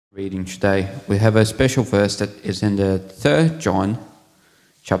Reading today, we have a special verse that is in the 3rd John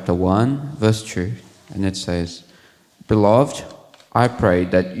chapter 1 verse 2, and it says, "Beloved, I pray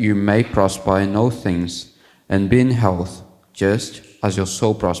that you may prosper in all things and be in health, just as your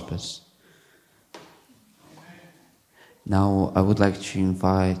soul prospers." Now I would like to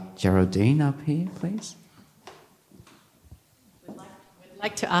invite Geraldine up here, please. We'd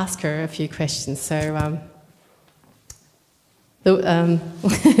like to ask her a few questions, so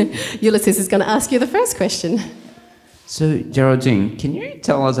Ulysses is going to ask you the first question. So, Geraldine, can you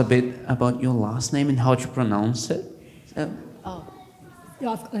tell us a bit about your last name and how to pronounce it? Yeah,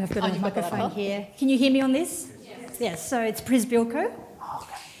 I've got a microphone here. Can you hear me on this? Yes, so it's Przybylko.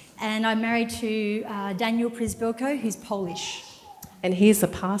 Okay. And I'm married to Daniel Przybylko, who's Polish. And he's a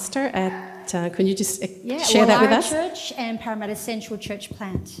pastor at, can you just share that with us? Church and Parramatta Central Church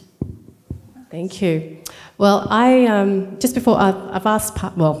Plant. Thank you. Well, just before I've asked,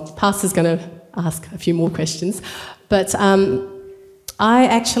 Pastor's going to ask a few more questions, but I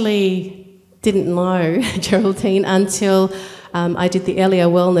actually didn't know Geraldine until I did the Earlier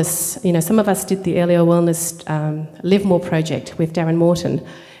Wellness. You know, some of us did the Earlier Wellness Live More project with Darren Morton,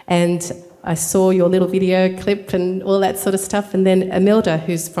 and I saw your little video clip and all that sort of stuff. And then Imelda,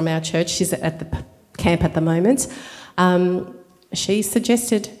 who's from our church, she's at the camp at the moment. She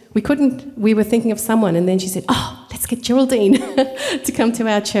suggested we were thinking of someone, and then she said, "Oh, let's get Geraldine to come to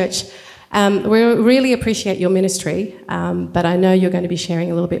our church." We really appreciate your ministry, but I know you're going to be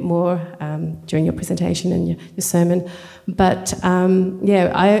sharing a little bit more during your presentation and your sermon. But I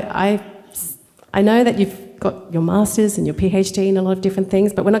know that you've got your master's and your PhD and a lot of different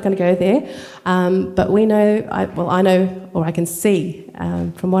things, but we're not going to go there. But we know, I can see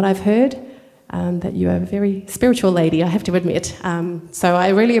from what I've heard, that you are a very spiritual lady, I have to admit. So I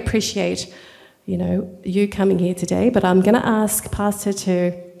really appreciate, you coming here today. But I'm going to ask Pastor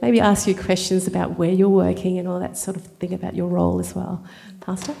to maybe ask you questions about where you're working and all that sort of thing about your role as well.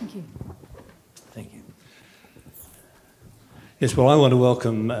 Pastor? Thank you. Thank you. Yes, well, I want to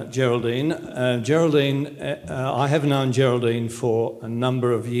welcome Geraldine. I have known Geraldine for a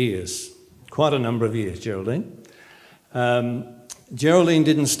number of years, quite a number of years, Geraldine. Geraldine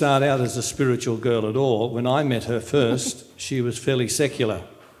didn't start out as a spiritual girl at all. When I met her first, she was fairly secular.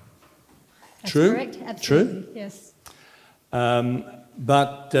 That's True? correct, absolutely. True? Yes.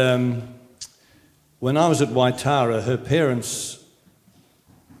 But when I was at Waitara, her parents,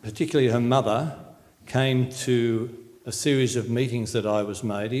 particularly her mother, came to a series of meetings that I was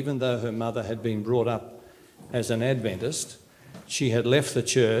made. Even though her mother had been brought up as an Adventist, she had left the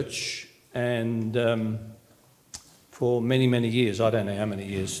church, and for many, many years, I don't know how many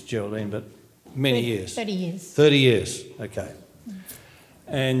years, Geraldine, but many years. 30 years. 30 years, okay.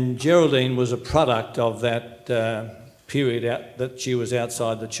 And Geraldine was a product of that period that she was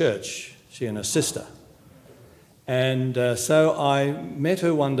outside the church, she and her sister. And so I met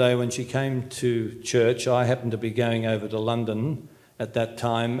her one day when she came to church. I happened to be going over to London at that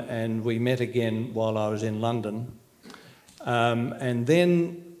time, and we met again while I was in London. And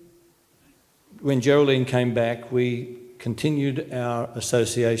then when Geraldine came back, we continued our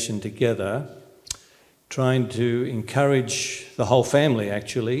association together, trying to encourage the whole family,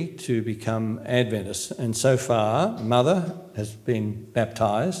 actually, to become Adventists. And so far, Mother has been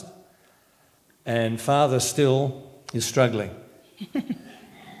baptised, and Father still is struggling.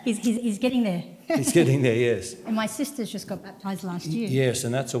 He's getting there. He's getting there, yes. And my sister's just got baptised last year. Yes,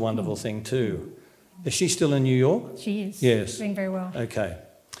 and that's a wonderful thing too. Is she still in New York? She is. Yes. Doing very well. Okay.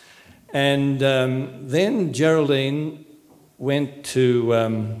 And then Geraldine went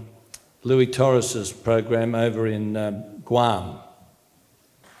to Louis Torres's program over in Guam.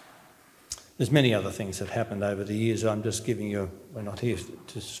 There's many other things that happened over the years. I'm just giving you, we're not here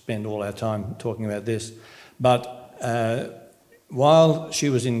to spend all our time talking about this. But while she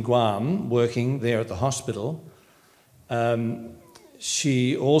was in Guam, working there at the hospital,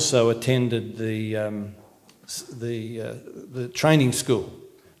 she also attended the training school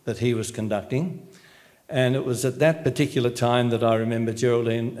that he was conducting. And it was at that particular time that I remember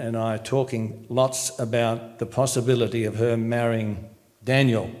Geraldine and I talking lots about the possibility of her marrying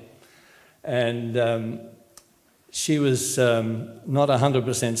Daniel. And she was not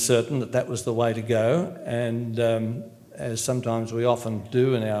 100% certain that that was the way to go. And as sometimes we often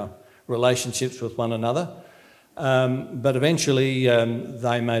do in our relationships with one another. But eventually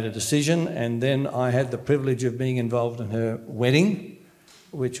they made a decision, and then I had the privilege of being involved in her wedding,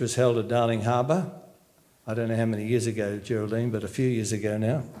 which was held at Darling Harbour. I don't know how many years ago, Geraldine, but a few years ago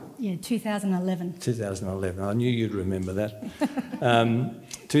now. Yeah, 2011. 2011. I knew you'd remember that.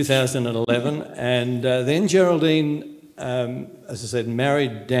 2011. And then Geraldine as I said,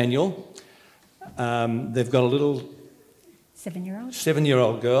 married Daniel. They've got a little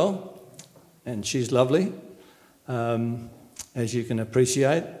 7-year-old girl, and she's lovely, as you can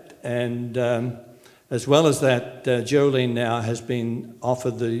appreciate. And as well as that, Geraldine now has been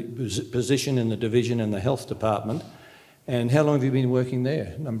offered the position in the division in the health department. And how long have you been working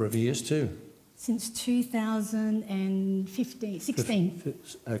there? A number of years too? Since 2016.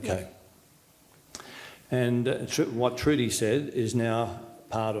 Okay. And what Trudy said is now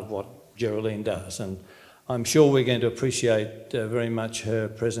part of what Geraldine does. And I'm sure we're going to appreciate very much her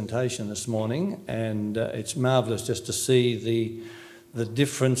presentation this morning. And it's marvellous just to see the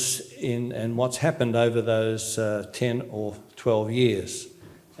difference in and what's happened over those 10 or 12 years,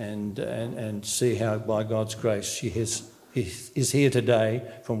 and see how by God's grace she is here today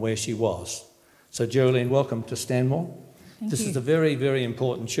from where she was. So Geraldine, welcome to Stanmore. This is a very, very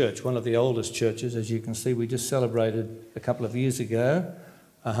important church, one of the oldest churches. As you can see, we just celebrated a couple of years ago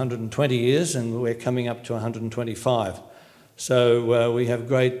 120 years, and we're coming up to 125. So we have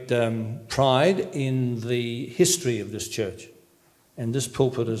great pride in the history of this church. And this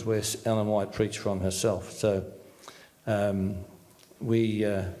pulpit is where Ellen White preached from herself. So we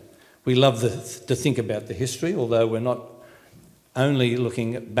love to think about the history, although we're not only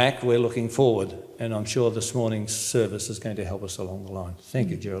looking back, we're looking forward. And I'm sure this morning's service is going to help us along the line. Thank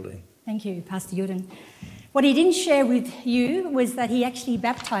you, Geraldine. Thank you, Pastor Jordan. What he didn't share with you was that he actually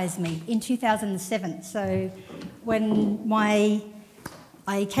baptised me in 2007. So when I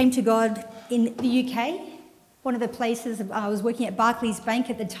came to God in the UK, one of the places, I was working at Barclays Bank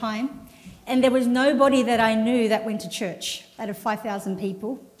at the time, and there was nobody that I knew that went to church out of 5,000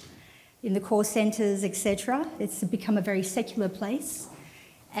 people in the call centres, etc. It's become a very secular place.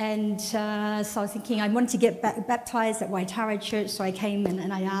 And so I was thinking I wanted to get baptised at Waitara Church, so I came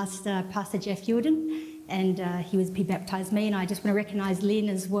and I asked Pastor Jeff Jordan, and he baptised me, and I just want to recognise Lynn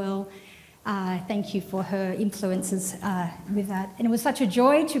as well. Thank you for her influences with that. And it was such a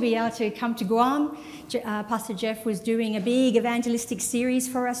joy to be able to come to Guam. Pastor Jeff was doing a big evangelistic series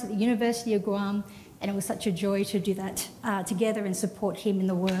for us at the University of Guam, and it was such a joy to do that together and support him in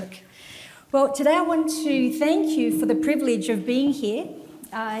the work. Well, today I want to thank you for the privilege of being here.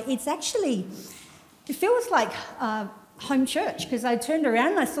 It feels like home church, because I turned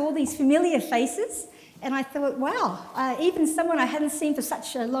around and I saw these familiar faces, and I thought, wow, even someone I hadn't seen for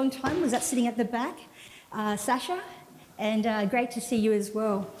such a long time was sitting at the back, Sasha, and great to see you as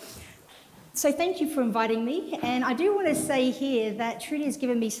well. So thank you for inviting me, and I do want to say here that Trudy has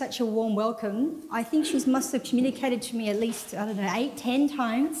given me such a warm welcome. I think she must have communicated to me at least, 8, 10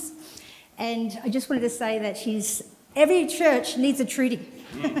 times, and I just wanted to say that every church needs a Trudy.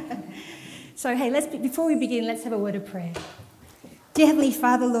 So hey, before we begin, let's have a word of prayer. Dear Heavenly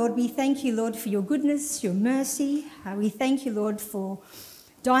Father, Lord, we thank you, Lord, for your goodness, your mercy. We thank you, Lord, for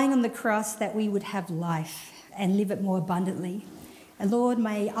dying on the cross that we would have life and live it more abundantly. And Lord,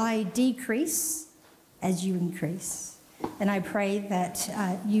 may I decrease as you increase. And I pray that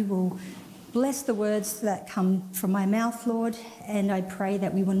you will bless the words that come from my mouth, Lord, and I pray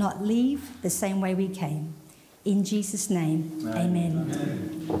that we will not leave the same way we came. In Jesus' name,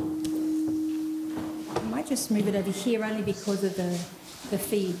 amen. Amen. I might just move it over here only because of the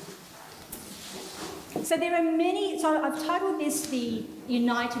feed. So I've titled this the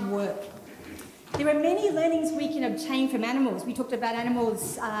United Work. There are many learnings we can obtain from animals. We talked about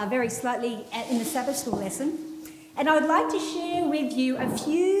animals very slightly in the Sabbath school lesson. And I would like to share with you a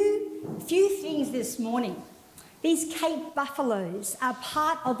few things this morning. These Cape buffaloes are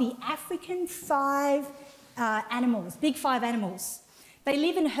part of the African big five animals. They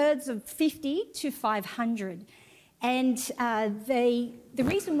live in herds of 50 to 500. And the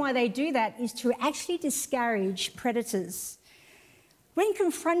reason why they do that is to actually discourage predators. When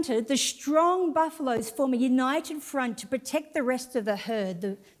confronted, the strong buffaloes form a united front to protect the rest of the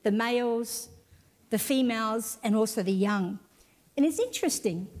herd, the males, the females, and also the young. And it's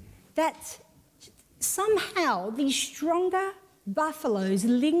interesting that somehow these stronger buffaloes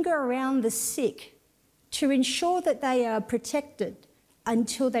linger around the sick to ensure that they are protected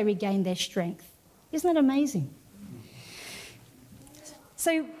until they regain their strength. Isn't that amazing?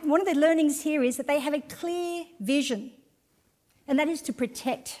 So one of the learnings here is that they have a clear vision, and that is to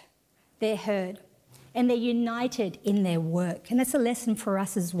protect their herd, and they're united in their work, and that's a lesson for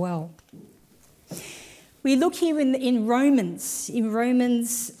us as well. We look here in Romans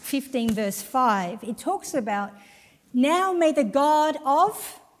 15 verse 5, it talks about, now may the God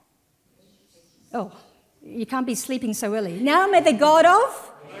of... Oh, you can't be sleeping so early. Now may the God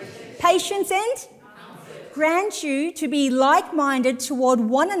of patience and grant you to be like-minded toward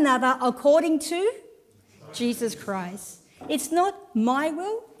one another according to Jesus Christ. It's not my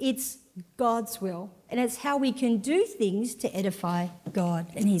will, it's God's will. And it's how we can do things to edify God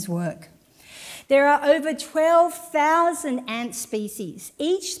and his work. There are over 12,000 ant species.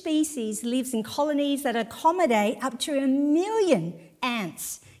 Each species lives in colonies that accommodate up to 1 million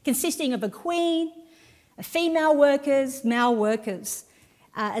ants, consisting of a queen, female workers, male workers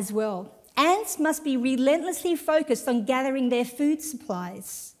as well. Ants must be relentlessly focused on gathering their food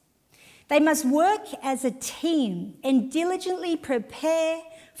supplies. They must work as a team and diligently prepare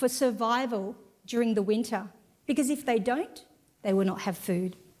for survival during the winter, because if they don't, they will not have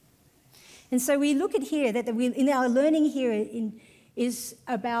food. And so we look at here that in our learning here is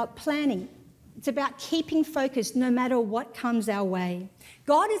about planning. It's about keeping focused no matter what comes our way.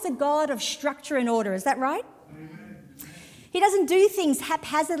 God is a God of structure and order, is that right? He doesn't do things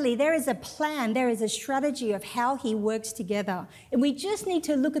haphazardly. There is a plan, there is a strategy of how he works together. And we just need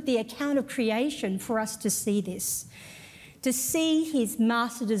to look at the account of creation for us to see this, to see his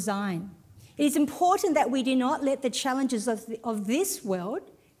master design. It is important that we do not let the challenges of this world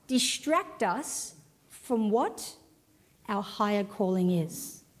distract us from what our higher calling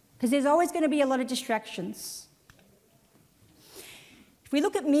is. Because there's always going to be a lot of distractions. If we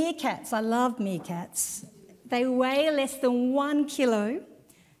look at meerkats, I love meerkats. They weigh less than 1 kilo,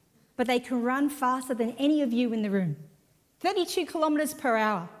 but they can run faster than any of you in the room. 32 kilometres per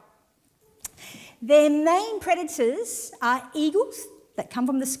hour. Their main predators are eagles that come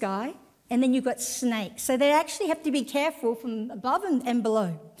from the sky, and then you've got snakes. So they actually have to be careful from above and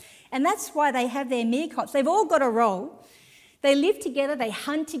below. And that's why they have their meerkats. They've all got a role. They live together, they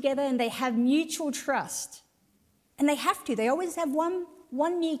hunt together, and they have mutual trust. And they have to. They always have one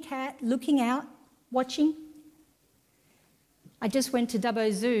meerkat looking out, watching. I just went to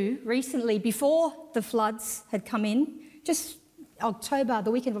Dubbo Zoo recently before the floods had come in, just October,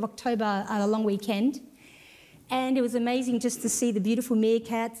 the weekend of October, a long weekend. And it was amazing just to see the beautiful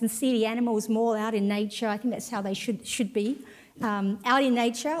meerkats and see the animals more out in nature. I think that's how they should be, out in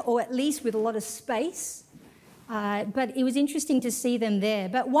nature, or at least with a lot of space. But it was interesting to see them there.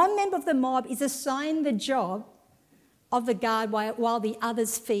 But one member of the mob is assigned the job of the guard while the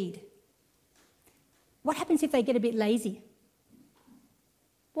others feed. What happens if they get a bit lazy?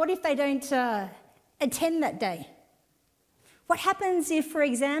 What if they don't attend that day? What happens if, for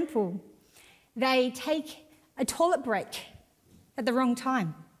example, they take a toilet break at the wrong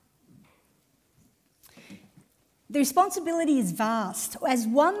time? The responsibility is vast, as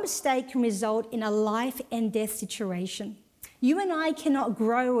one mistake can result in a life and death situation. You and I cannot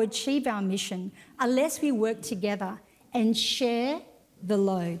grow or achieve our mission unless we work together and share the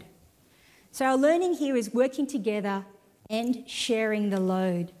load. So our learning here is working together and sharing the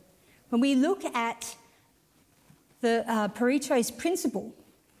load. When we look at the Pareto's principle,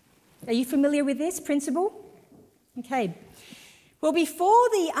 are you familiar with this principle? Okay. Well, before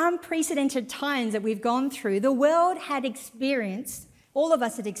the unprecedented times that we've gone through, the world had experienced, all of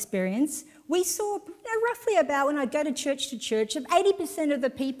us had experienced, we saw roughly about, when I go to church, of 80% of the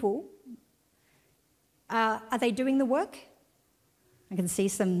people, are they doing the work? I can see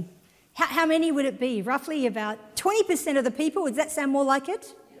some. How many would it be? Roughly about 20% of the people, does that sound more like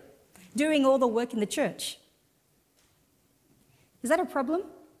it? Doing all the work in the church. Is that a problem?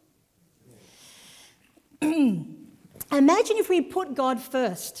 Imagine if we put God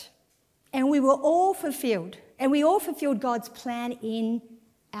first and we were all fulfilled, and we all fulfilled God's plan in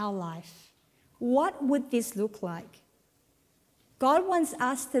our life. What would this look like? God wants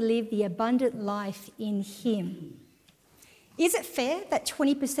us to live the abundant life in Him. Is it fair that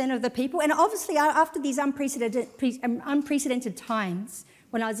 20% of the people, and obviously after these unprecedented times,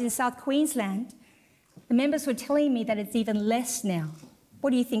 when I was in South Queensland, the members were telling me that it's even less now.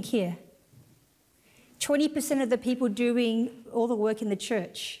 What do you think here? 20% of the people doing all the work in the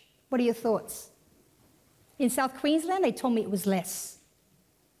church. What are your thoughts? In South Queensland, they told me it was less.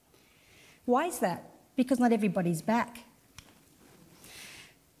 Why is that? Because not everybody's back.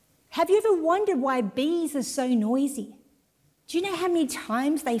 Have you ever wondered why bees are so noisy? Do you know how many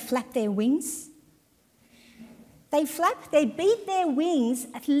times they flap their wings? They beat their wings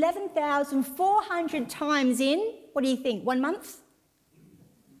 11,400 times in, what do you think, 1 month?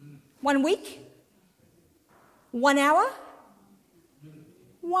 1 week? 1 hour?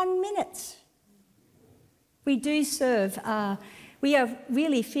 1 minute. We do serve. We are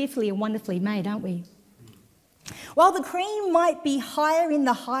really fearfully and wonderfully made, aren't we? While the queen might be higher in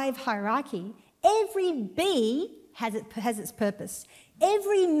the hive hierarchy, every bee has its purpose.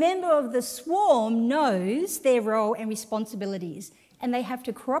 Every member of the swarm knows their role and responsibilities, and they have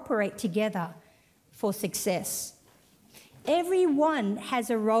to cooperate together for success. Everyone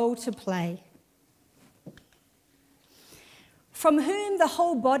has a role to play. from whom the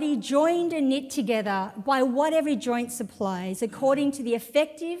whole body, joined and knit together by what every joint supplies, according to the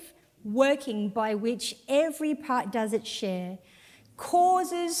effective working by which every part does its share,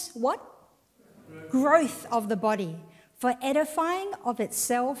 causes what? Growth of the body for edifying of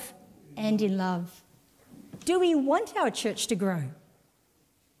itself and in love. Do we want our church to grow?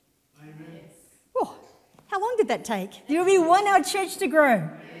 Amen. Oh, how long did that take? Do we want our church to grow?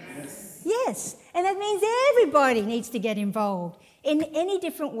 Yes. Yes. And that means everybody needs to get involved in any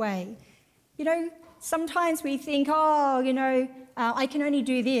different way. You know, sometimes we think, I can only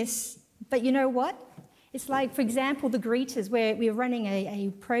do this. But you know what? It's like, for example, the greeters, where we're running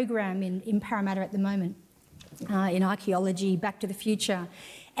a program in Parramatta at the moment, in archaeology, Back to the Future.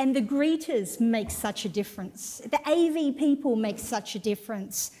 And the greeters make such a difference. The AV people make such a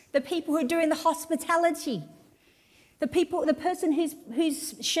difference. The people who are doing the hospitality. The person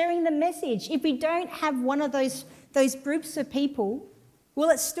who's sharing the message. If we don't have one of those groups of people,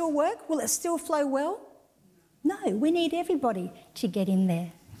 will it still work? Will it still flow well? No, we need everybody to get in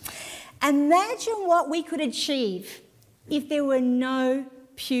there. Imagine what we could achieve if there were no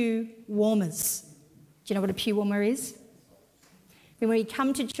pew warmers. Do you know what a pew warmer is? When we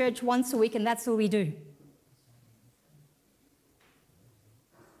come to church once a week and that's all we do.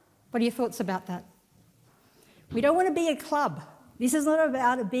 What are your thoughts about that? We don't want to be a club. This is not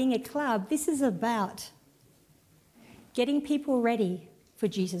about it being a club. This is about getting people ready for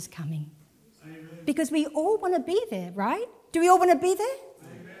Jesus coming. Amen. Because we all want to be there, right? Do we all want to be there?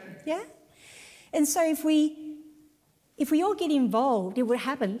 Amen. Yeah? And so if we all get involved, it would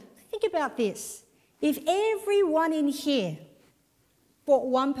happen. Think about this. If everyone in here brought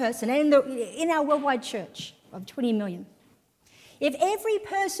one person, and in our worldwide church of 20 million, if every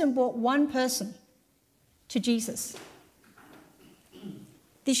person brought one person to Jesus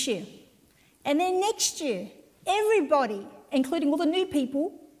this year, and then next year, everybody, including all the new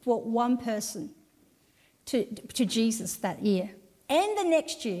people, brought one person to Jesus that year, and the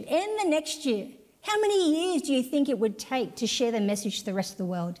next year, and the next year, how many years do you think it would take to share the message to the rest of the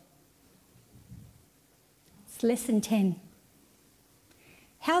world? It's less than 10.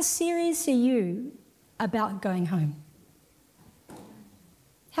 How serious are you about going home?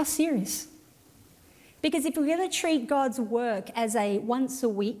 How serious? Because if we're going to treat God's work as a once a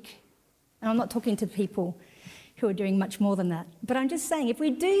week, and I'm not talking to people who are doing much more than that, but I'm just saying, if we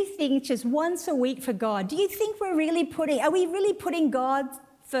do things just once a week for God, do you think are we really putting God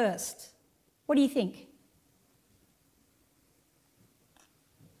first? What do you think?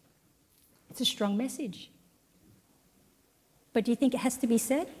 It's a strong message. But do you think it has to be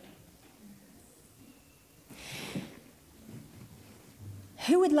said?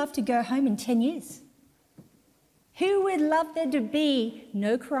 Who would love to go home in 10 years? Who would love there to be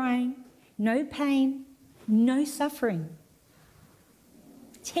no crying, no pain, no suffering?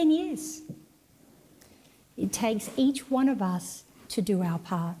 10 years. It takes each one of us to do our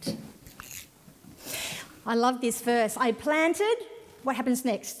part. I love this verse. I planted. What happens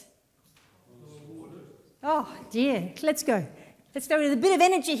next? Oh, dear. Let's go. Let's go with a bit of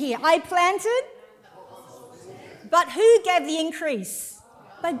energy here. I planted. But who gave the increase?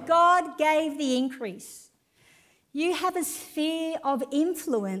 But God gave the increase. You have a sphere of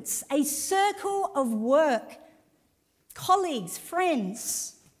influence, a circle of work, colleagues,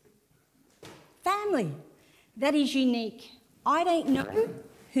 friends, family that is unique. I don't know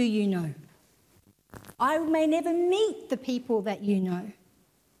who you know. I may never meet the people that you know,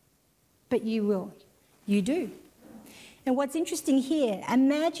 but you will. You do. And what's interesting here,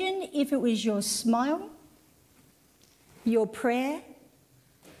 imagine if it was your smile, your prayer,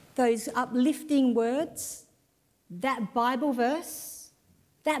 those uplifting words, that Bible verse,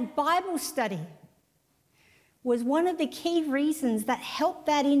 that Bible study was one of the key reasons that helped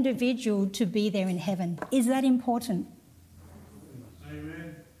that individual to be there in heaven. Is that important?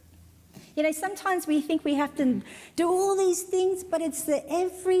 Amen. You know, sometimes we think we have to do all these things, but it's the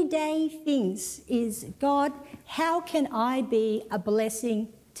everyday things. Is, God, how can I be a blessing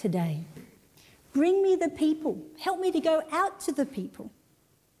today? Bring me the people. Help me to go out to the people.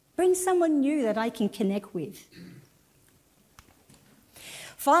 Bring someone new that I can connect with.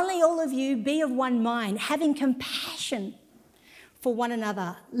 Finally, all of you, be of one mind, having compassion for one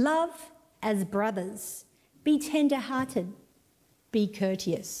another. Love as brothers. Be tender-hearted. Be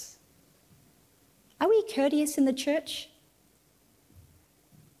courteous. Are we courteous in the church?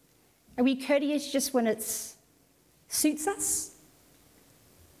 Are we courteous just when it suits us?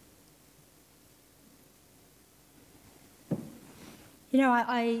 You know,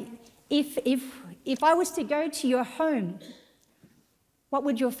 if I was to go to your home, what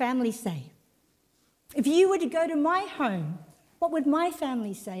would your family say? If you were to go to my home, What would my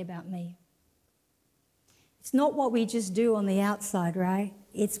family say about me? It's not what we just do on the outside, right?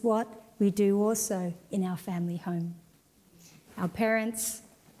 It's what we do also in our family home. Our parents,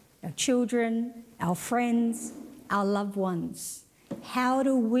 our children, our friends, our loved ones. How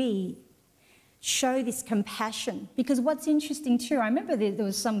do we show this compassion? Because what's interesting too, I remember there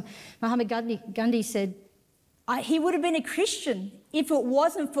was Mahatma Gandhi said, he would have been a Christian if it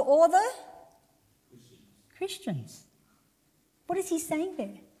wasn't for all the Christians. What is he saying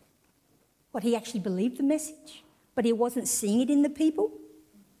there? What, he actually believed the message, but he wasn't seeing it in the people?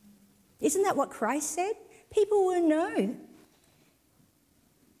 Isn't that what Christ said? People will know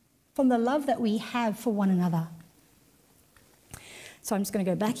from the love that we have for one another. So I'm just going to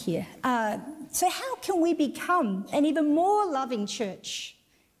go back here. So how can we become an even more loving church?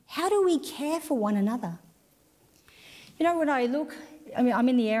 How do we care for one another? You know, when I look, I mean, I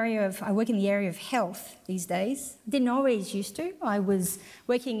work in the area of health these days. Didn't always used to. I was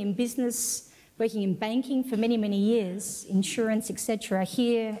working in business, working in banking for many, many years, insurance, etc.,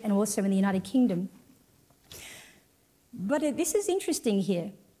 here and also in the United Kingdom. But this is interesting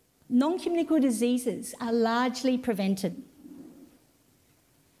here. Non-communicable diseases are largely prevented.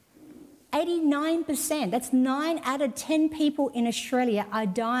 89%, that's 9 out of 10 people in Australia are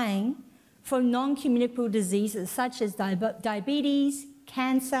dying from non-communicable diseases such as diabetes,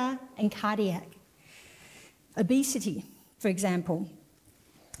 cancer and cardiac. Obesity, for example.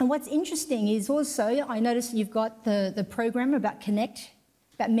 And what's interesting is also, I noticed you've got the program about Connect,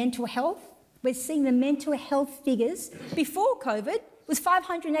 about mental health. We're seeing the mental health figures. Before COVID, was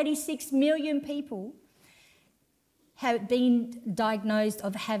 586 million people have been diagnosed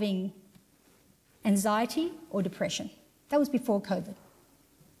of having anxiety or depression. That was before COVID.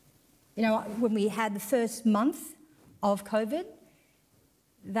 You know, when we had the first month of COVID,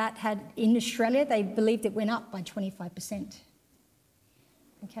 that had, in Australia, they believed it went up by 25%.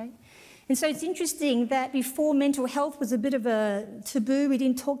 Okay? And so it's interesting that before mental health was a bit of a taboo, we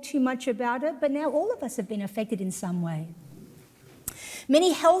didn't talk too much about it, but now all of us have been affected in some way.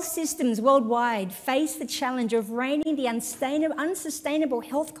 Many health systems worldwide face the challenge of reining the unsustainable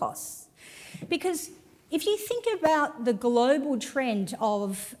health costs. Because if you think about the global trend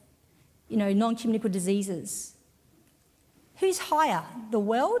of, non-communicable diseases, who's higher, the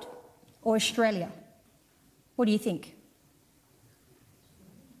world or Australia? What do you think?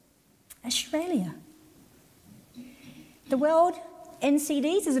 Australia. The world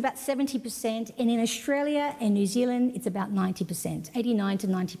NCDs is about 70%, and in Australia and New Zealand, it's about 90%, 89 to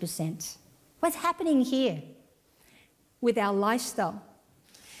 90%. What's happening here with our lifestyle?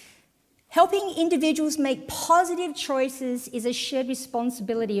 Helping individuals make positive choices is a shared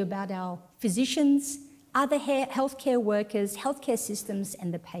responsibility about our physicians, other healthcare workers, healthcare systems,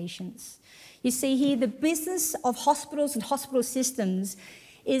 and the patients. You see here, the business of hospitals and hospital systems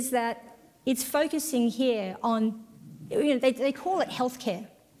is that it's focusing here on, they call it healthcare,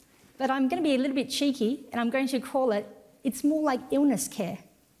 but I'm going to be a little bit cheeky and I'm going to call it's more like illness care.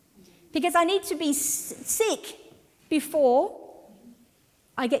 Because I need to be sick before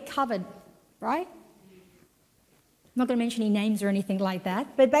I get covered, right? I'm not going to mention any names or anything like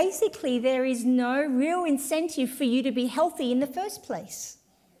that, but basically there is no real incentive for you to be healthy in the first place.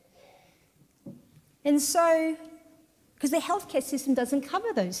 And so, because the healthcare system doesn't cover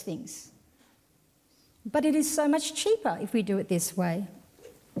those things. But it is so much cheaper if we do it this way.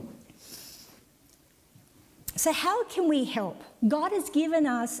 So how can we help? God has given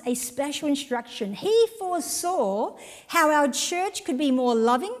us a special instruction. He foresaw how our church could be more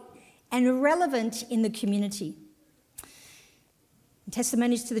loving and relevant in the community. In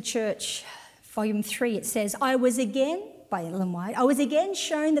Testimonies to the Church, Volume 3, it says, I was again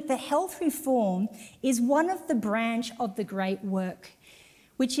shown that the health reform is one of the branch of the great work,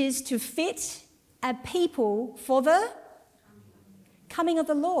 which is to fit a people for the coming of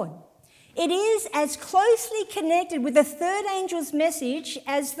the Lord. It is as closely connected with the third angel's message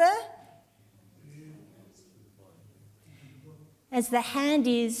as the hand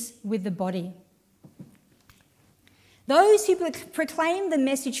is with the body. Those who proclaim the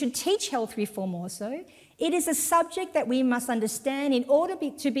message should teach health reform also. It is a subject that we must understand in order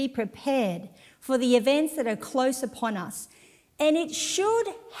to be prepared for the events that are close upon us. And it should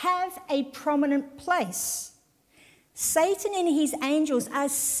have a prominent place. Satan and his angels are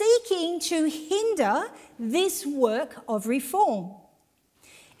seeking to hinder this work of reform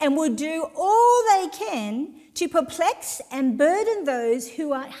and will do all they can to perplex and burden those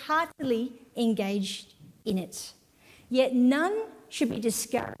who are heartily engaged in it. Yet none should be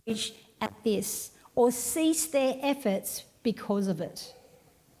discouraged at this or cease their efforts because of it.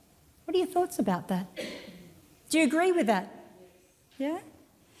 What are your thoughts about that? Do you agree with that? Yeah?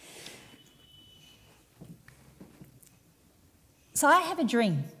 So I have a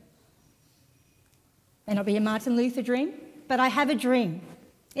dream. May not be a Martin Luther dream, but I have a dream.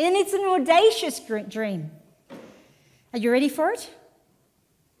 And it's an audacious dream. Are you ready for it?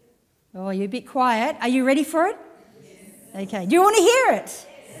 Oh, you're a bit quiet. Are you ready for it? Yes. Okay. Do you want to hear it?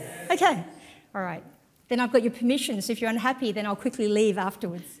 Yes. Okay. All right. Then I've got your permission, so if you're unhappy, then I'll quickly leave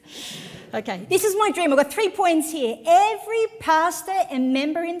afterwards. Okay. This is my dream. I've got 3 points here. Every pastor and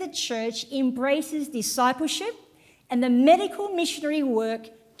member in the church embraces discipleship and the medical missionary work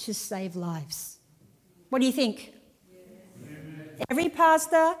to save lives. What do you think? Yes. Every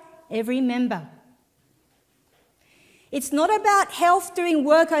pastor, every member. It's not about health doing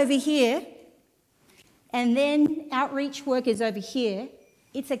work over here and then outreach work is over here.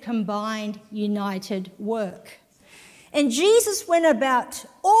 It's a combined, united work. And Jesus went about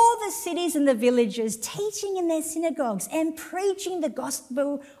all the cities and the villages, teaching in their synagogues and preaching the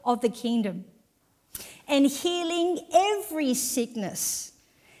gospel of the kingdom and healing every sickness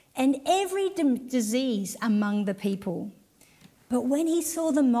and every disease among the people. But when he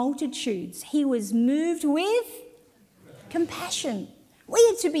saw the multitudes, he was moved with compassion. We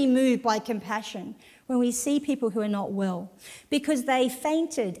are to be moved by compassion when we see people who are not well, because they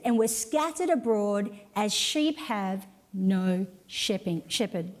fainted and were scattered abroad as sheep have no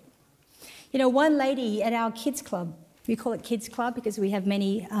shepherd. You know, one lady at our kids club, we call it kids club because we have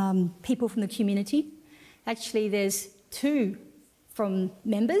many people from the community. Actually, there's 2 from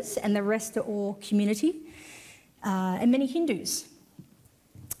members and the rest are all community and many Hindus.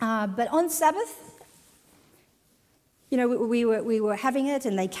 But on Sabbath, you know, we were having it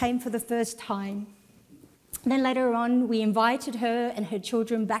and they came for the first time. And then later on, we invited her and her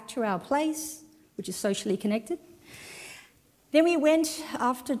children back to our place, which is socially connected. Then we went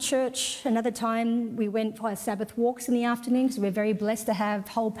after church another time. We went for our Sabbath walks in the afternoon because we're very blessed to have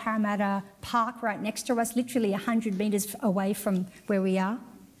whole Parramatta Park right next to us, literally 100 metres away from where we are.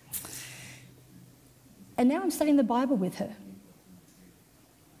 And now I'm studying the Bible with her.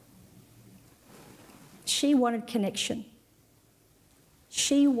 She wanted connection.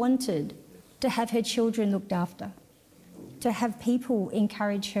 She wanted to have her children looked after, to have people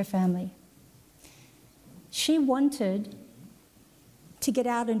encourage her family. She wanted to get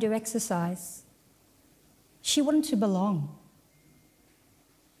out and do exercise. She wanted to belong.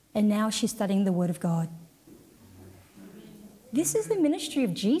 And now she's studying the Word of God. This is the ministry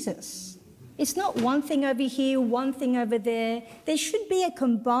of Jesus. It's not one thing over here, one thing over there. There should be a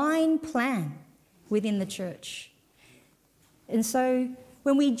combined plan within the church. And so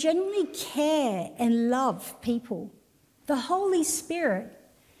when we genuinely care and love people, the Holy Spirit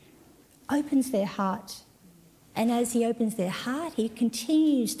opens their heart. And as he opens their heart, he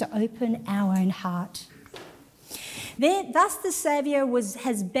continues to open our own heart. Thus the Saviour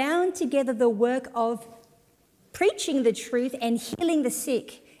has bound together the work of preaching the truth and healing the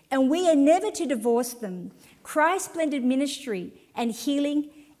sick, and we are never to divorce them. Christ blended ministry and healing,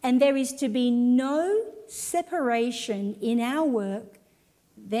 and there is to be no separation in our work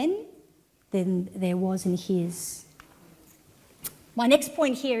than there was in his. My next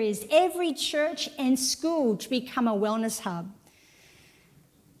point here is every church and school to become a wellness hub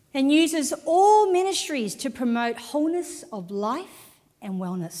and uses all ministries to promote wholeness of life and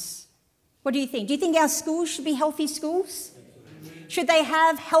wellness. What do you think? Do you think our schools should be healthy schools? Should they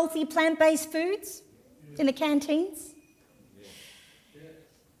have healthy plant-based foods in the canteens?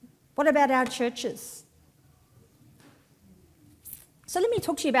 What about our churches? So let me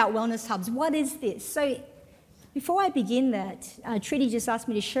talk to you about wellness hubs. What is this? So before I begin that, Trudy just asked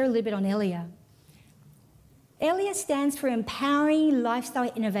me to share a little bit on ELIA. ELIA stands for Empowering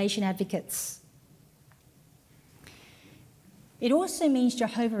Lifestyle Innovation Advocates. It also means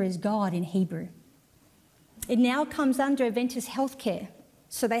Jehovah is God in Hebrew. It now comes under Adventist Healthcare.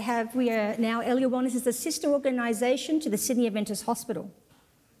 So we are now, ELIA Wellness is a sister organisation to the Sydney Adventist Hospital.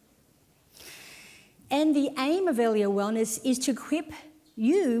 And the aim of ELIA Wellness is to equip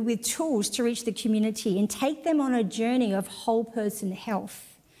you with tools to reach the community and take them on a journey of whole person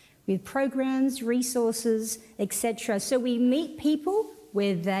health with programs, resources, etc. So we meet people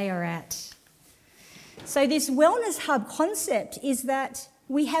where they are at. So this wellness hub concept is that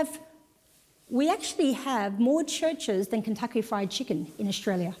we actually have more churches than Kentucky Fried Chicken in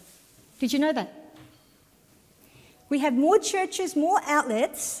Australia. Did you know that? We have more churches, more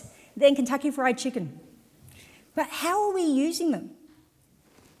outlets than Kentucky Fried Chicken. But how are we using them?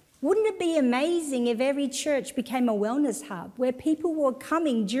 Wouldn't it be amazing if every church became a wellness hub where people were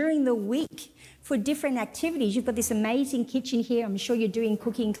coming during the week for different activities. You've got this amazing kitchen here. I'm sure you're doing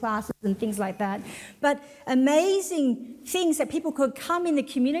cooking classes and things like that. But amazing things that people could come in the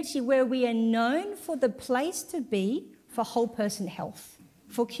community where we are known for the place to be for whole person health,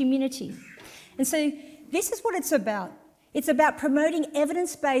 for community. And so this is what it's about. It's about promoting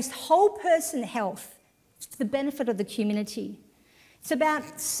evidence-based whole person health for the benefit of the community. It's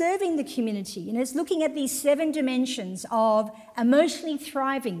about serving the community, and it's looking at these 7 dimensions of emotionally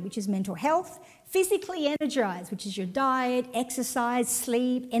thriving, which is mental health, physically energized, which is your diet, exercise,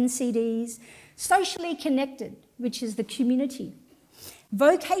 sleep, NCDs, socially connected, which is the community.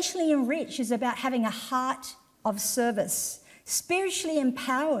 Vocationally enriched is about having a heart of service. Spiritually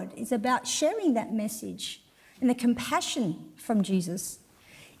empowered is about sharing that message and the compassion from Jesus.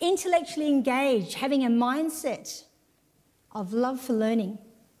 Intellectually engaged, having a mindset of love for learning.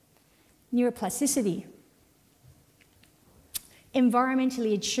 Neuroplasticity.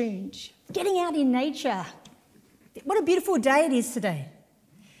 Environmentally attuned. Getting out in nature. What a beautiful day it is today.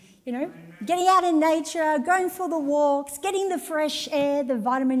 You know, getting out in nature, going for the walks, getting the fresh air, the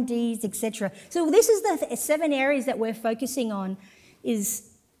vitamin Ds, etc. So this is the 7 areas that we're focusing on, is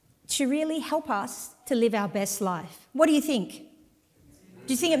to really help us to live our best life. What do you think?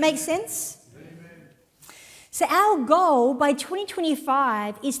 Do you think it makes sense? Amen. So our goal by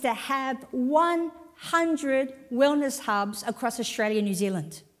 2025 is to have 100 wellness hubs across Australia and New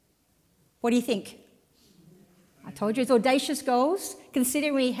Zealand. What do you think? I told you it's audacious goals.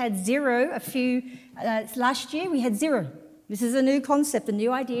 Considering we had 0 last year, we had 0. This is a new concept, a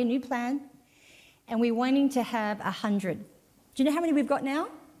new idea, a new plan. And we're wanting to have 100. Do you know how many we've got now?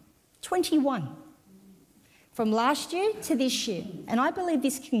 21. From last year to this year. And I believe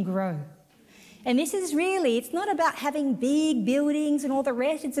this can grow. And this is really, it's not about having big buildings and all the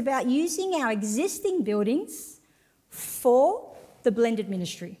rest. It's about using our existing buildings for the blended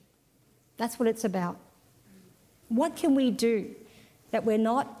ministry. That's what it's about. What can we do that we're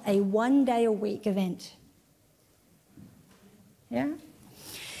not a one-day-a-week event? Yeah?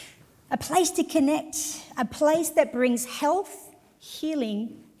 A place to connect, a place that brings health,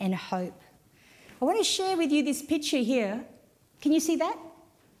 healing, and hope. I want to share with you this picture here. Can you see that?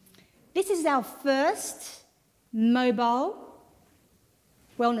 This is our first mobile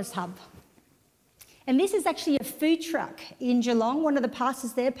wellness hub. And this is actually a food truck in Geelong. One of the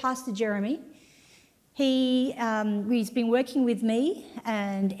pastors there, Pastor Jeremy, he's been working with me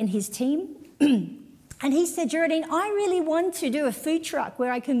and his team. And he said, Geraldine, I really want to do a food truck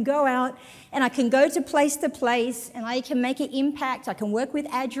where I can go out and I can go to place and I can make an impact. I can work with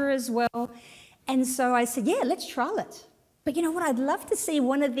ADRA as well. And so I said, yeah, let's trial it. But you know what? I'd love to see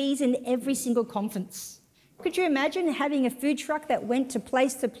one of these in every single conference. Could you imagine having a food truck that went to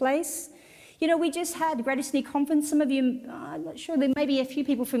place? You know, we just had Greater Sydney Conference. Some of you, I'm not sure, there may be a few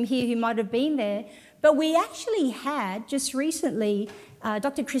people from here who might have been there. But we actually had, just recently,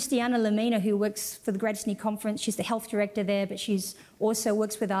 Dr. Christiana Lamina, who works for the Greater Sydney Conference. She's the health director there, but she's also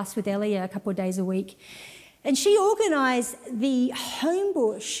works with us, with Elia, a couple of days a week. And she organised the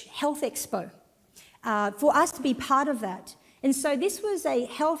Homebush Health Expo for us to be part of that. And so this was a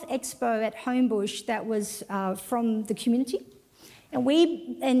health expo at Homebush that was from the community.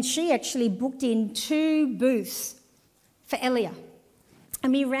 And she actually booked in 2 booths for Elia.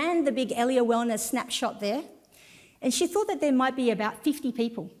 And we ran the big Elia Wellness snapshot there. And she thought that there might be about 50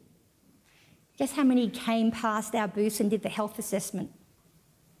 people. Guess how many came past our booths and did the health assessment?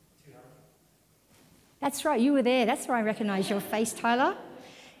 200. That's right, you were there. That's where I recognise your face, Tyler.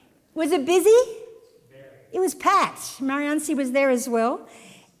 Was it busy? Very. It was packed. Marianne was there as well.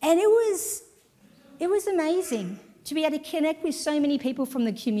 And it was amazing to be able to connect with so many people from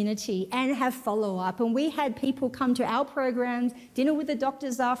the community and have follow-up. And we had people come to our programs, dinner with the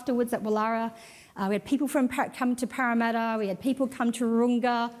doctors afterwards at Wallara. We had people come to Parramatta. We had people come to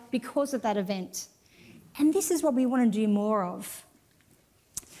Runga because of that event. And this is what we want to do more of.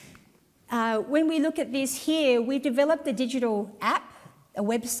 When we look at this here, we developed a digital app, a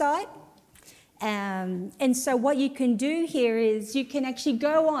website. And so what you can do here is you can actually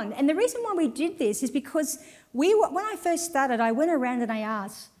go on. And the reason why we did this is because when I first started, I went around and I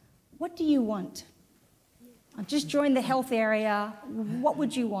asked, what do you want? I just joined the health area. What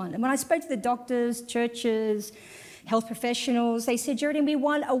would you want? And when I spoke to the doctors, churches, health professionals, they said, Geraldine, we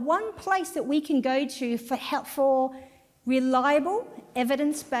want one place that we can go to for reliable,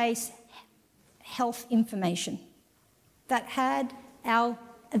 evidence-based health information that had our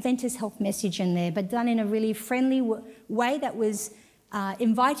Adventist health message in there, but done in a really friendly way that was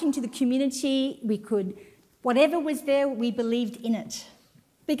inviting to the community. Whatever was there, we believed in it.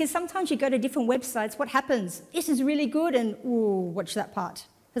 Because sometimes you go to different websites, what happens? This is really good, and ooh, watch that part.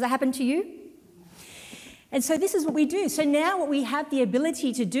 Has that happened to you? And so this is what we do. So now what we have the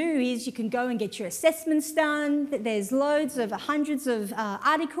ability to do is you can go and get your assessments done. There's loads of hundreds of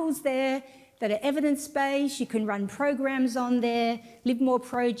articles there that are evidence-based. You can run programs on there. Live More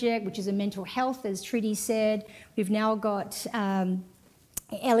Project, which is a mental health, as Trudy said. We've now got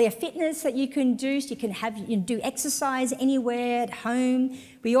area fitness that you can do. So you can do exercise anywhere at home.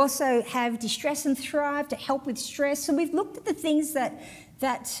 We also have Distress and Thrive to help with stress. So we've looked at the things that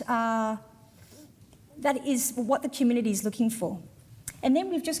is what the community is looking for. And then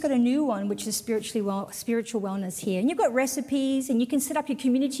we've just got a new one, which is spiritual wellness here. And you've got recipes, and you can set up your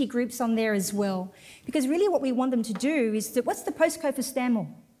community groups on there as well. Because really what we want them to do is what's the postcode for Stanmore?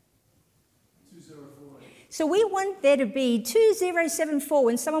 204. So we want there to be 2074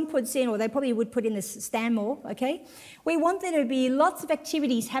 when someone puts in, or they probably would put in this Stanmore, okay? We want there to be lots of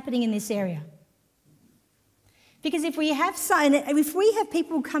activities happening in this area. Because if we have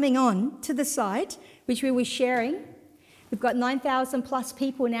people coming on to the site, which we were sharing, we've got 9,000 plus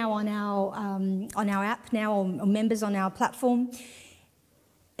people now on our app now, or members on our platform.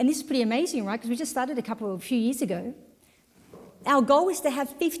 And this is pretty amazing, right? Because we just started a few years ago. Our goal is to have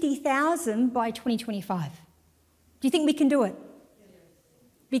 50,000 by 2025. Do you think we can do it?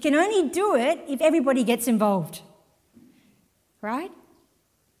 We can only do it if everybody gets involved, right?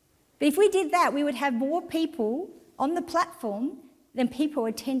 But if we did that, we would have more people on the platform than people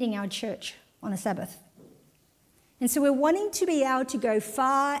attending our church on a Sabbath. And so we're wanting to be able to go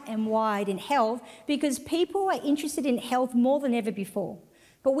far and wide in health because people are interested in health more than ever before.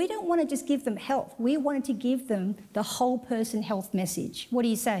 But we don't want to just give them health. We wanted to give them the whole person health message. What do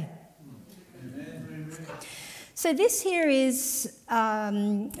you say? Amen. So this here is,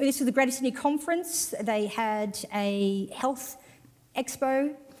 this was the Greater Sydney Conference. They had a health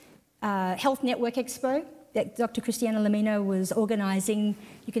expo, health network expo that Dr. Christiana Lamino was organising.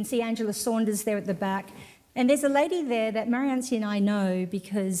 You can see Angela Saunders there at the back. And there's a lady there that Marianne and I know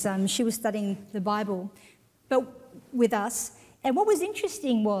because she was studying the Bible with us. And what was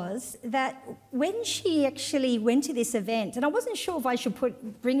interesting was that when she actually went to this event, and I wasn't sure if I should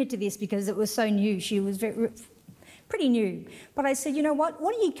bring her to this because it was so new, she was pretty new. But I said, you know what,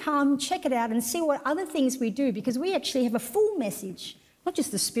 why don't you come, check it out and see what other things we do, because we actually have a full message, not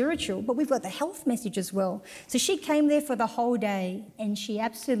just the spiritual, but we've got the health message as well. So she came there for the whole day and she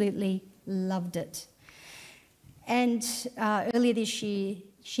absolutely loved it. And earlier this year,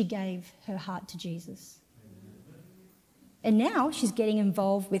 she gave her heart to Jesus. And now she's getting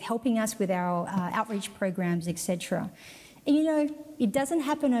involved with helping us with our outreach programs, etc. And you know, it doesn't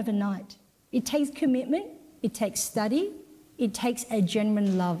happen overnight. It takes commitment, it takes study, it takes a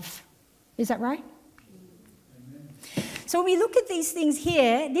genuine love. Is that right? So when we look at these things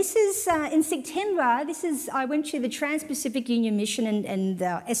here, this is in September, I went to the Trans-Pacific Union Mission and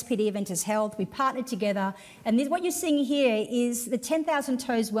SPD Adventist Health. We partnered together, and what you're seeing here is the 10,000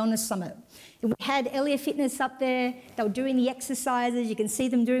 Toes Wellness Summit. We had Elia Fitness up there. They were doing the exercises. You can see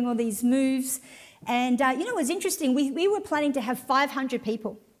them doing all these moves. And you know, it was interesting. We were planning to have 500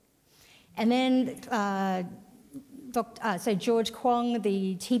 people. And then George Kwong,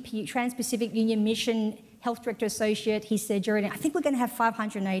 the TPU, Trans-Pacific Union Mission Health Director Associate, he said, Geraldine, I think we're going to have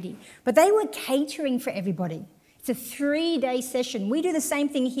 580. But they were catering for everybody. It's a 3-day session. We do the same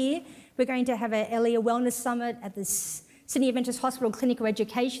thing here. We're going to have a Elia Wellness Summit at the Sydney Adventist Hospital Clinical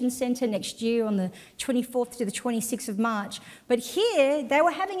Education Centre next year on the 24th to the 26th of March. But here, they were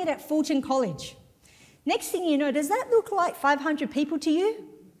having it at Fulton College. Next thing you know, does that look like 500 people to you?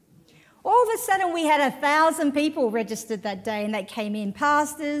 All of a sudden, we had 1,000 people registered that day, and that came in.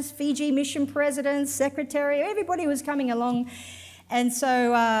 Pastors, Fiji mission presidents, secretary, everybody was coming along. And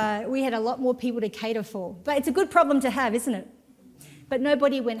so we had a lot more people to cater for. But it's a good problem to have, isn't it? But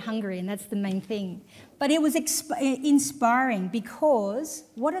nobody went hungry, and that's the main thing. But it was inspiring because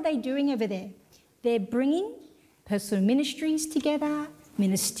what are they doing over there? They're bringing personal ministries together,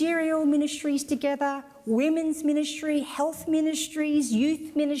 ministerial ministries together, women's ministry, health ministries,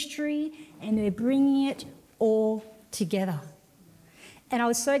 youth ministry, and they're bringing it all together. And I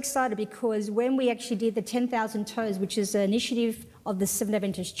was so excited because when we actually did the 10,000 Toes, which is an initiative of the Seventh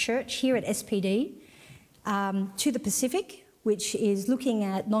Adventist Church here at SPD, to the Pacific, which is looking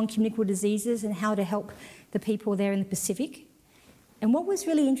at non-communicable diseases and how to help the people there in the Pacific. And what was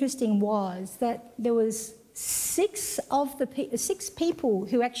really interesting was that there was 6 people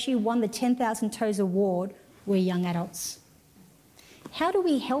who actually won the 10,000 Toes Award were young adults. How do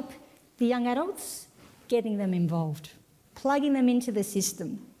we help the young adults? Getting them involved, plugging them into the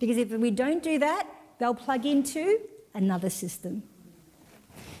system. Because if we don't do that, they'll plug into another system.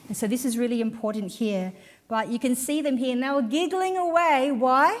 And so this is really important here. But you can see them here, and they were giggling away.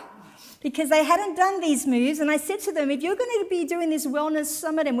 Why? because they hadn't done these moves. And I said to them, if you're going to be doing this wellness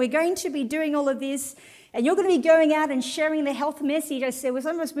summit and we're going to be doing all of this and you're going to be going out and sharing the health message, I said, well,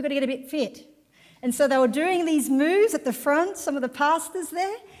 some of us, we've got to get a bit fit. And so they were doing these moves at the front, some of the pastors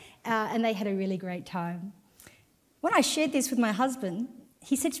there, and they had a really great time. When I shared this with my husband,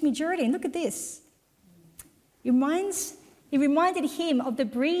 he said to me, Geraldine, look at this. It reminded him of the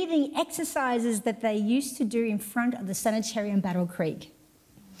breathing exercises that they used to do in front of the sanitarium Battle Creek.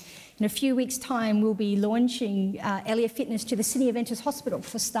 In a few weeks' time, we'll be launching Elliott Fitness to the Sydney Adventist Hospital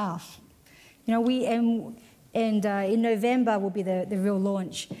for staff. You know, in November will be the real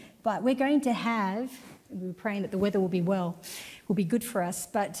launch. But we're going to have, and we're praying that the weather will be good for us,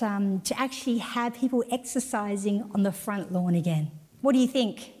 but to actually have people exercising on the front lawn again. What do you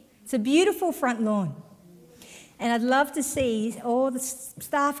think? It's a beautiful front lawn. And I'd love to see all the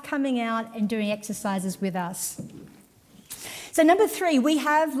staff coming out and doing exercises with us. So number 3, we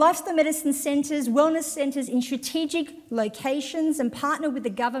have lifestyle medicine centres, wellness centres in strategic locations and partner with the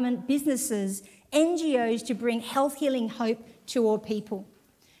government, businesses, NGOs to bring health, healing, hope to all people.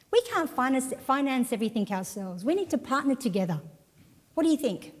 We can't finance everything ourselves. We need to partner together. What do you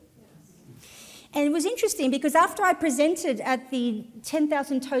think? And it was interesting because after I presented at the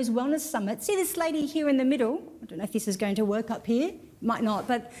 10,000 Toes Wellness Summit, see this lady here in the middle? I don't know if this is going to work up here. Might not,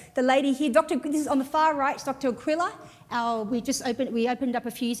 but the lady here, this is on the far right, it's Dr. Aquila. We opened up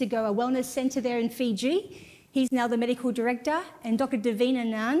a few years ago a wellness centre there in Fiji. He's now the medical director. And Dr. Davina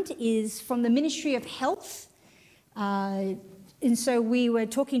Nand is from the Ministry of Health. And so we were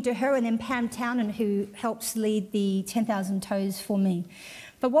talking to her, and then Pam Townend, who helps lead the 10,000 Toes for me.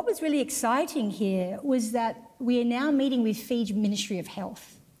 But what was really exciting here was that we are now meeting with Fiji Ministry of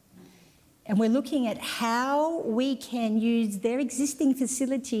Health. And we're looking at how we can use their existing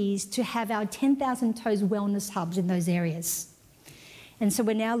facilities to have our 10,000 Toes wellness hubs in those areas. And so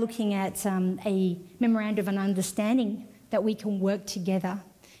we're now looking at a memorandum of understanding that we can work together.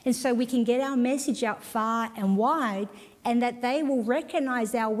 And so we can get our message out far and wide, and that they will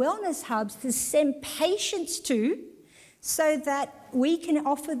recognise our wellness hubs to send patients to, so that we can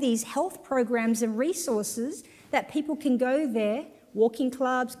offer these health programs and resources that people can go there, walking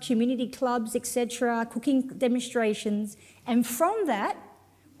clubs, community clubs, etc., cooking demonstrations. And from that,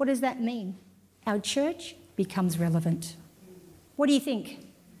 what does that mean? Our church becomes relevant. What do you think?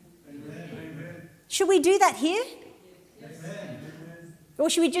 Amen. Should we do that here? Amen. Or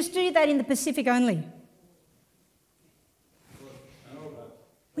should we just do that in the Pacific only?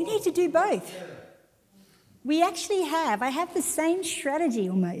 We need to do both. We actually I have the same strategy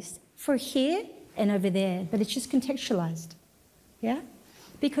almost for here and over there, but it's just contextualised. Yeah?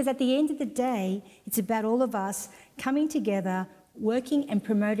 Because at the end of the day, it's about all of us coming together, working and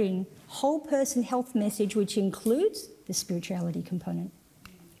promoting whole person health message, which includes the spirituality component.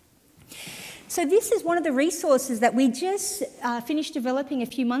 So this is one of the resources that we just finished developing a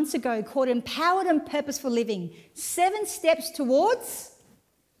few months ago called Empowered and Purposeful Living. 7 steps towards...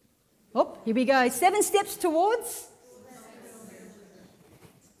 Oh, here we go. 7 steps towards...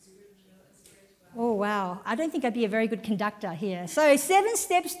 Oh, wow. I don't think I'd be a very good conductor here. So 7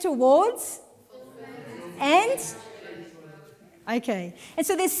 steps towards... And... Okay. And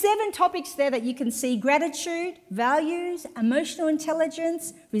so there's 7 topics there that you can see. Gratitude, values, emotional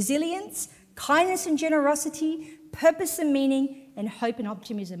intelligence, resilience, kindness and generosity, purpose and meaning, and hope and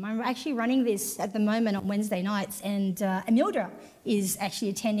optimism. I'm actually running this at the moment on Wednesday nights, and Amildra is actually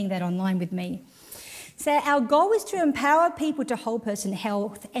attending that online with me. So our goal is to empower people to whole person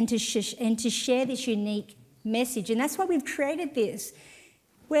health and to share this unique message. And that's why we've created this,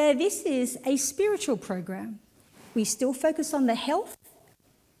 where this is a spiritual program. We still focus on the health.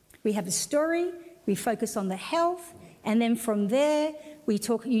 We have a story. We focus on the health. And then from there,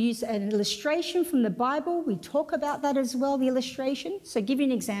 you use an illustration from the Bible. We talk about that as well, the illustration. So give you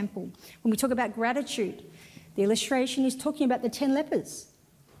an example. When we talk about gratitude, the illustration is talking about the 10 lepers.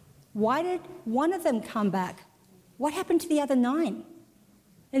 Why did one of them come back? What happened to the other 9?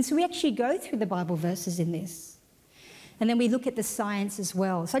 And so we actually go through the Bible verses in this. And then we look at the science as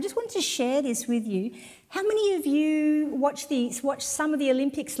well. So I just wanted to share this with you. How many of you watched some of the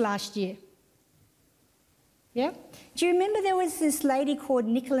Olympics last year? Yeah? Do you remember there was this lady called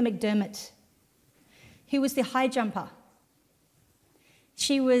Nicola McDermott, who was the high jumper?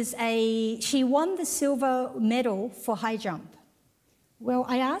 She won the silver medal for high jump. Well,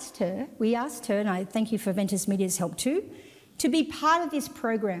 we asked her, and I thank you for Ventus Media's help too, to be part of this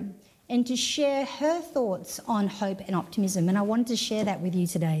program and to share her thoughts on hope and optimism. And I wanted to share that with you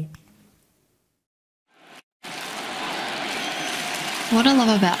today. What I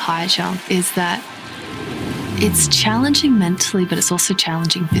love about high jump is that It's challenging mentally, but it's also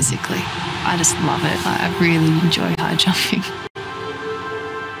challenging physically. I just love it. I really enjoy high jumping.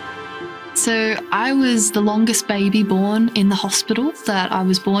 So I was the longest baby born in the hospital that I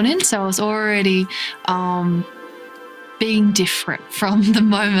was born in. So I was already being different from the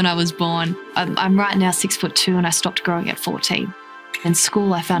moment I was born. I'm right now 6'2" and I stopped growing at 14. In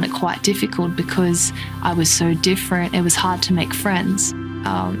school, I found it quite difficult because I was so different. It was hard to make friends.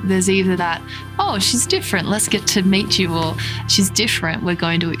 There's either that, oh, she's different, let's get to meet you, or she's different, we're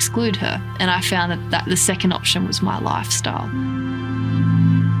going to exclude her. And I found that the second option was my lifestyle.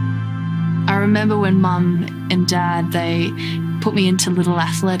 I remember when Mum and Dad, they put me into little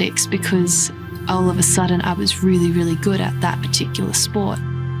athletics because all of a sudden I was really, really good at that particular sport.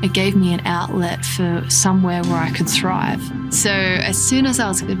 It gave me an outlet for somewhere where I could thrive. So as soon as I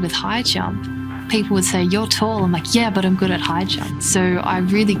was good with high jump, people would say, you're tall. I'm like, yeah, but I'm good at high jump. So I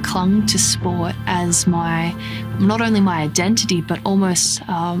really clung to sport as not only my identity, but almost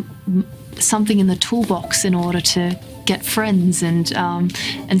something in the toolbox in order to get friends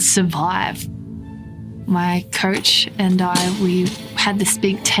and survive. My coach and we had this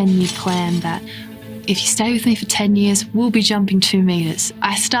big 10-year plan that if you stay with me for 10 years, we'll be jumping 2 meters.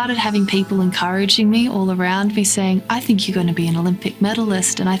 I started having people encouraging me all around me saying, I think you're going to be an Olympic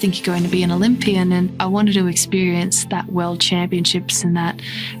medalist and I think you're going to be an Olympian. And I wanted to experience that world championships and that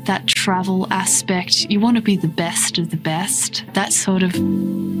travel aspect. You want to be the best of the best. That sort of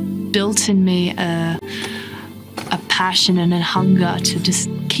built in me a passion and a hunger to just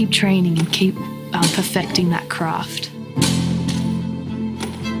keep training and keep perfecting that craft.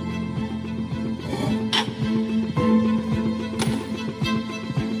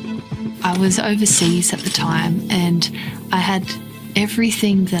 I was overseas at the time and I had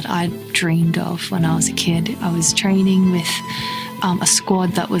everything that I dreamed of when I was a kid. I was training with a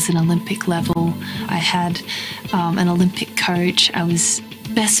squad that was an Olympic level. I had an Olympic coach. I was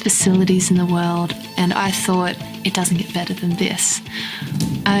best facilities in the world, and I thought it doesn't get better than this.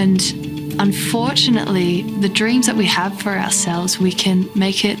 And unfortunately, the dreams that we have for ourselves, we can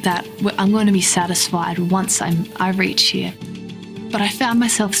make it that I'm going to be satisfied once I reach here. But I found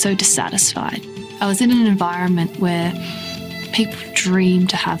myself so dissatisfied. I was in an environment where people dream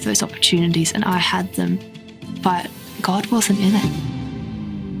to have those opportunities and I had them, but God wasn't in it.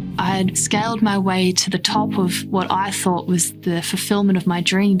 I had scaled my way to the top of what I thought was the fulfillment of my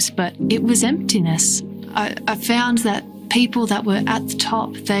dreams, but it was emptiness. I found that people that were at the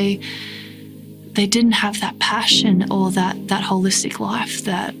top, they didn't have that passion or that holistic life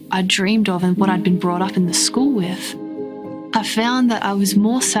that I dreamed of and what I'd been brought up in the school with. I found that I was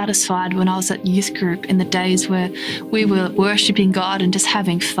more satisfied when I was at youth group in the days where we were worshipping God and just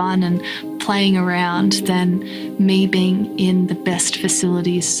having fun and playing around than me being in the best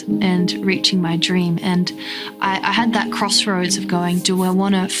facilities and reaching my dream. And I had that crossroads of going, do I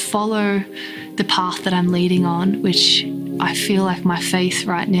want to follow the path that I'm leading on, which I feel like my faith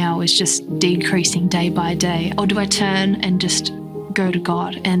right now is just decreasing day by day, or do I turn and just go to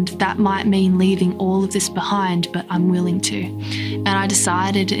God? And that might mean leaving all of this behind, but I'm willing to. And I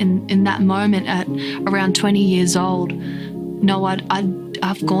decided in that moment at around 20 years old, no,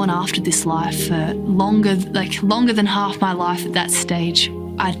 I've gone after this life for longer than half my life at that stage.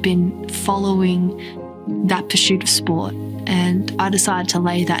 I'd been following that pursuit of sport, and I decided to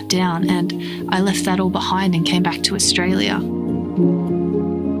lay that down, and I left that all behind and came back to Australia.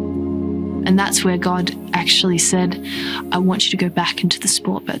 And that's where God actually said, I want you to go back into the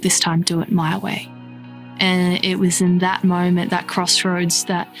sport, but this time do it my way. And it was in that moment, that crossroads,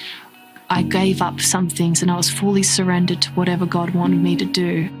 that I gave up some things and I was fully surrendered to whatever God wanted me to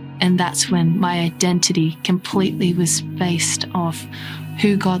do. And that's when my identity completely was based off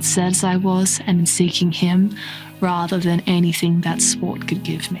who God says I was and seeking Him rather than anything that sport could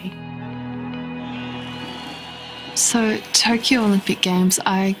give me. So Tokyo Olympic Games,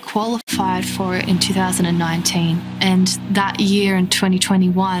 I qualified for it in 2019, and that year in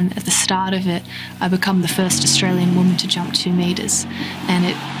 2021, at the start of it, I become the first Australian woman to jump 2 meters, and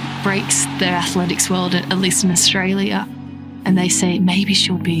it breaks the athletics world, at least in Australia. And they say maybe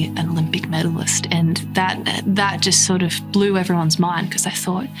she'll be an Olympic medalist, and that just sort of blew everyone's mind, because I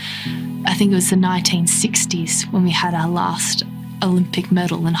think it was the 1960s when we had our last Olympic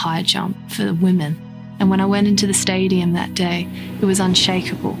medal in high jump for the women. And when I went into the stadium that day, it was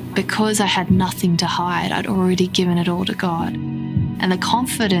unshakable. Because I had nothing to hide, I'd already given it all to God. And the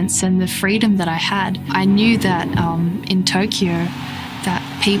confidence and the freedom that I had, I knew that in Tokyo, that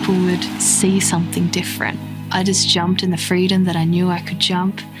people would see something different. I just jumped in the freedom that I knew I could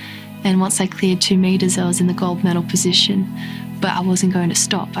jump. And once I cleared 2 meters, I was in the gold medal position. but I wasn't going to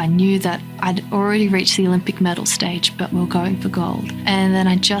stop. I knew that I'd already reached the Olympic medal stage, but we were going for gold. And then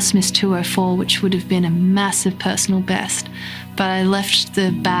I just missed 2:04, which would have been a massive personal best. But I left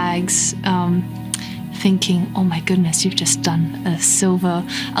the bags thinking, oh my goodness, you've just done a silver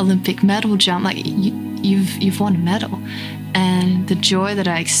Olympic medal jump. Like, you've won a medal. And the joy that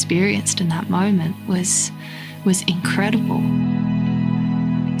I experienced in that moment was incredible.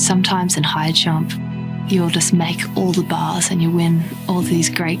 Sometimes in high jump, you'll just make all the bars and you win all these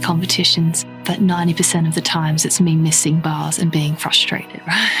great competitions. But 90% of the times it's me missing bars and being frustrated,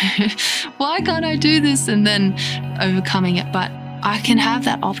 right? Why can't I do this? And then overcoming it. But I can have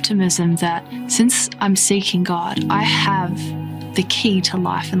that optimism that since I'm seeking God, I have the key to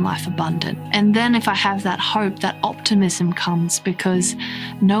life and life abundant. And then if I have that hope, that optimism comes because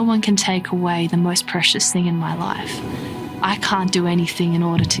no one can take away the most precious thing in my life. I can't do anything in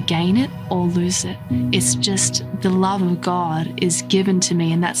order to gain it or lose it. It's just the love of God is given to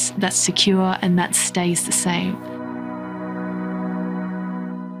me, and that's secure and that stays the same.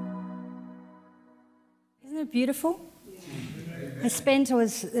 Isn't it beautiful? I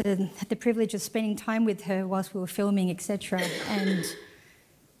had the privilege of spending time with her whilst we were filming, etc. And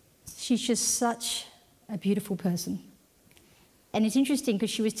she's just such a beautiful person. And it's interesting because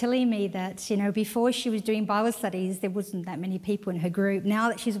she was telling me that, before she was doing Bible studies, there wasn't that many people in her group. Now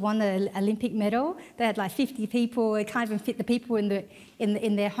that she's won the Olympic medal, they had like 50 people. It can't even fit the people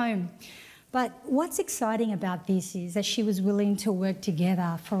in their home. But what's exciting about this is that she was willing to work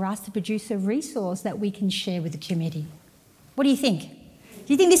together for us to produce a resource that we can share with the community. What do you think?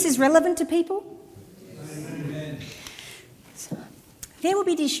 Do you think this is relevant to people? Amen. There will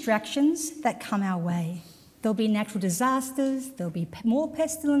be distractions that come our way. There'll be natural disasters, there'll be more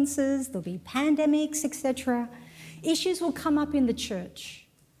pestilences, there'll be pandemics, etc. Issues will come up in the church.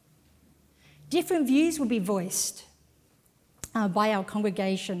 Different views will be voiced by our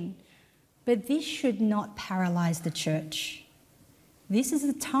congregation, but this should not paralyse the church. This is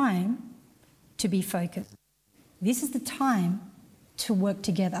the time to be focused. This is the time to work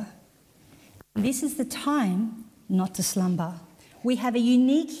together. This is the time not to slumber. We have a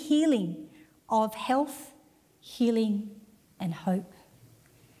unique healing of health, healing and hope.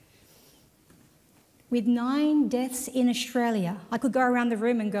 With 9 deaths in Australia, I could go around the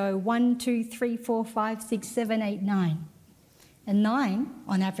room and go 1, 2, 3, 4, 5, 6, 7, 8, 9. And 9,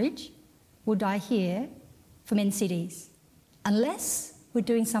 on average, will die here from NCDs, unless we're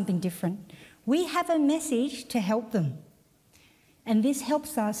doing something different. We have a message to help them. And this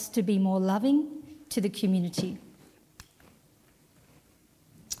helps us to be more loving to the community.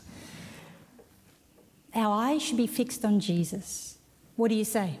 Our eyes should be fixed on Jesus. What do you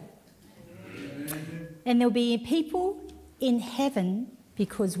say? Amen. And there'll be people in heaven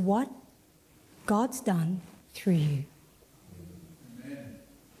because what God's done through you. Amen.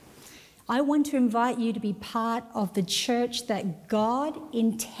 I want to invite you to be part of the church that God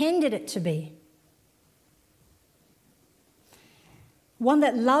intended it to be. One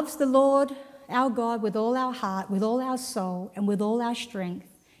that loves the Lord, our God, with all our heart, with all our soul, and with all our strength,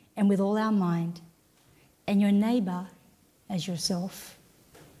 and with all our mind, and your neighbour as yourself.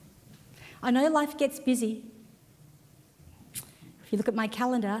 I know life gets busy. If you look at my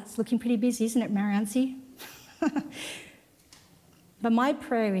calendar, it's looking pretty busy, isn't it, Mariancy? But my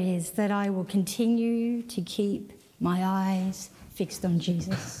prayer is that I will continue to keep my eyes fixed on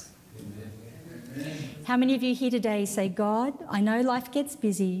Jesus. Amen. How many of you here today say, God, I know life gets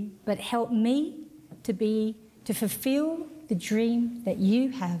busy, but help me to fulfill the dream that you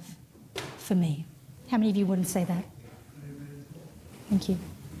have for me? How many of you wouldn't say that? Thank you.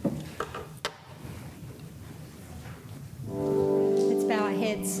 Let's bow our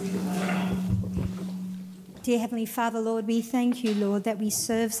heads. Dear Heavenly Father, Lord, we thank you, Lord, that we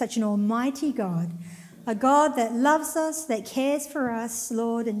serve such an almighty God, a God that loves us, that cares for us,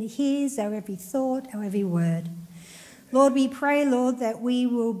 Lord, and hears our every thought, our every word. Lord, we pray, Lord, that we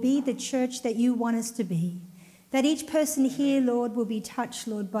will be the church that you want us to be, that each person here, Lord, will be touched,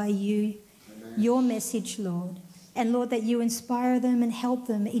 Lord, by you, your message, Lord, and Lord, that you inspire them and help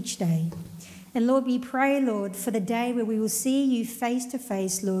them each day. And Lord, we pray, Lord, for the day where we will see you face to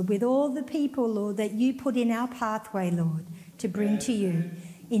face, Lord, with all the people, Lord, that you put in our pathway, Lord, to bring to you.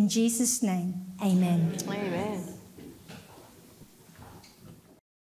 In Jesus' name, amen. Amen.